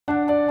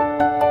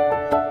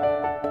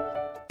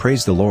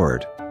Praise the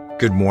Lord.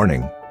 Good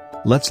morning.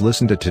 Let's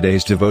listen to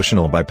today's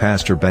devotional by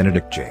Pastor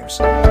Benedict James.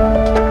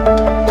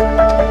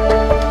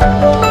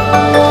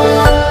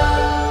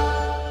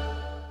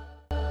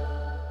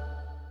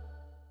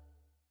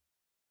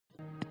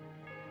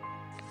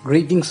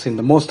 Greetings in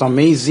the most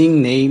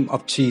amazing name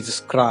of Jesus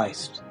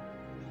Christ.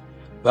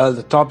 Well,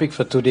 the topic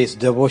for today's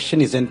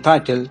devotion is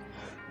entitled,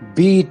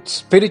 Be it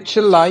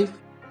spiritual life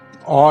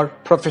or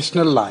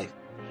professional life,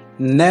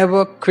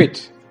 never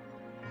quit.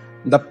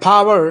 The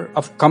power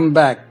of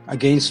comeback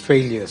against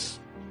failures.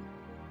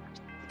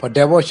 For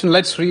devotion,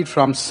 let's read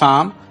from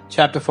Psalm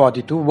chapter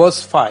 42,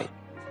 verse 5.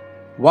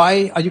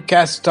 Why are you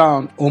cast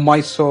down, O my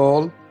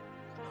soul?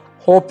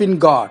 Hope in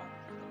God,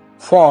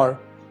 for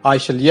I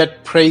shall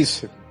yet praise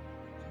Him.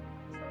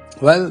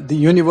 Well, the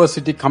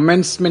university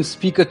commencement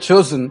speaker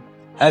chosen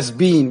has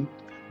been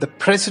the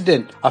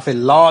president of a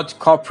large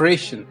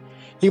corporation.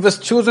 He was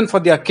chosen for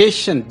the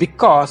occasion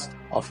because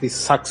of his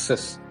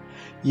success.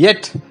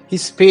 Yet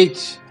his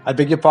speech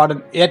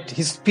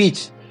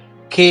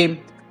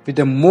came with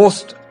the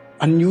most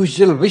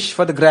unusual wish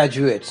for the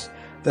graduates.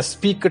 The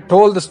speaker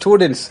told the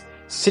students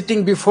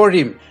sitting before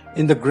him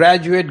in the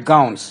graduate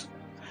gowns.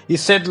 He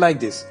said like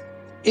this,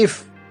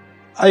 "If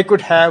I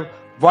could have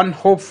one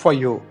hope for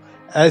you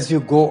as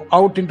you go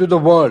out into the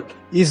world,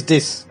 is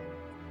this: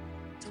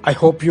 I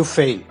hope you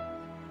fail.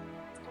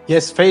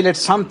 Yes, fail at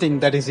something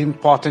that is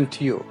important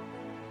to you."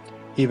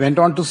 He went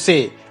on to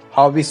say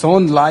how his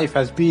own life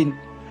has been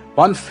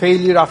one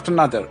failure after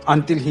another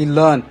until he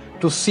learned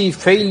to see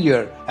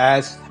failure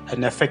as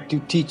an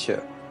effective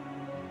teacher.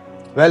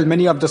 Well,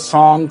 many of the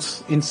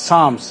songs in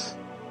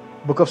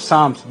book of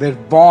Psalms were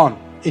born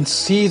in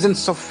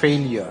seasons of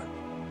failure.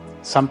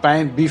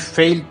 Sometimes we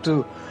fail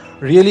to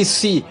really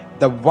see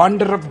the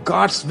wonder of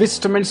God's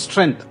wisdom and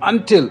strength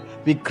until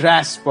we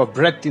grasp our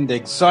breath in the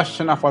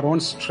exhaustion of our own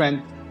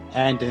strength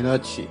and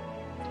energy.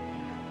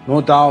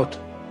 No doubt,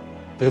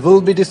 we will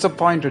be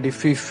disappointed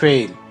if we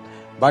fail,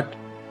 but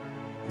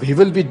we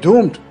will be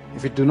doomed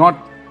if we do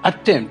not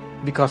attempt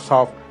because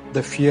of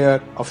the fear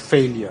of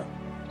failure.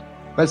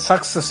 Well,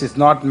 success is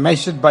not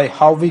measured by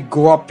how we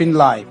go up in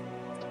life,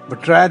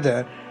 but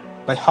rather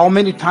by how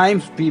many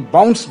times we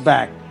bounce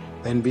back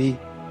when we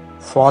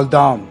fall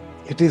down.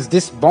 It is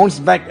this bounce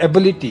back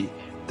ability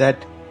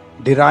that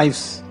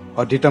derives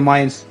or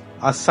determines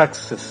our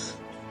success.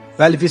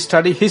 Well, if we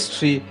study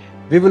history,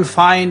 we will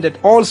find that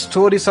all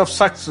stories of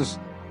success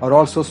are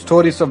also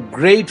stories of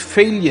great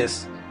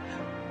failures.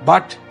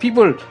 But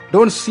people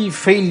don't see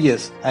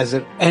failures as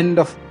an end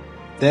of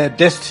their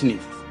destiny.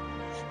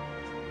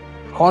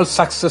 All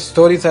success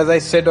stories, as I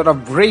said, are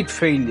of great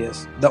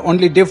failures. The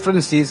only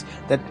difference is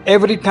that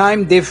every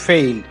time they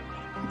failed,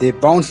 they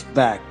bounced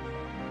back.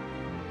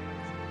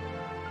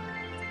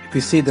 If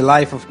you see the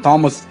life of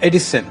Thomas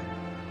Edison,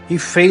 he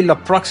failed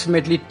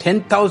approximately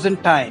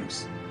 10,000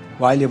 times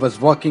while he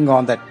was working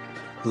on that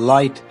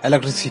light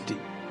electricity.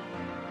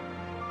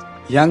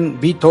 Young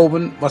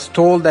Beethoven was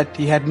told that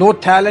he had no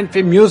talent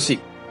for music,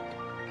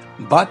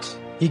 but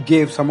he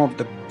gave some of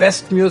the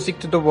best music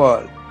to the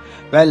world.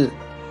 Well,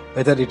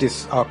 whether it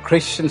is our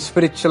Christian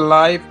spiritual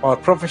life or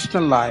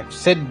professional life,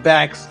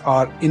 setbacks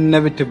are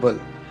inevitable.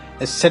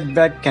 A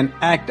setback can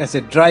act as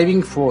a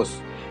driving force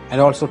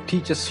and also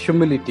teach us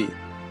humility.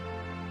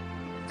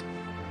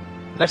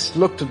 Let's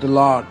look to the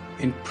Lord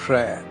in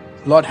prayer.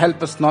 Lord,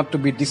 help us not to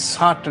be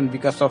disheartened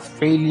because of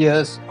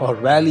failures or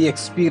valley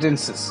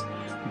experiences,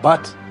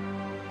 but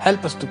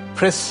help us to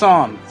press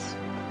on.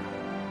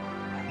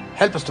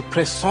 Help us to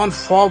press on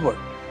forward,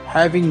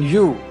 having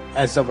you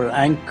as our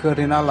anchor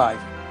in our life.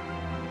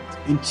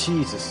 In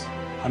Jesus'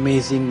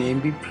 amazing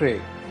name we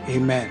pray.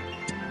 Amen.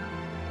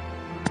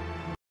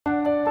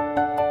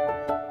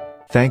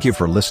 Thank you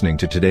for listening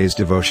to today's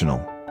devotional.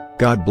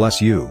 God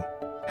bless you.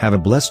 Have a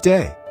blessed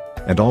day.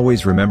 And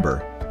always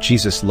remember,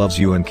 Jesus loves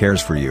you and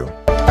cares for you.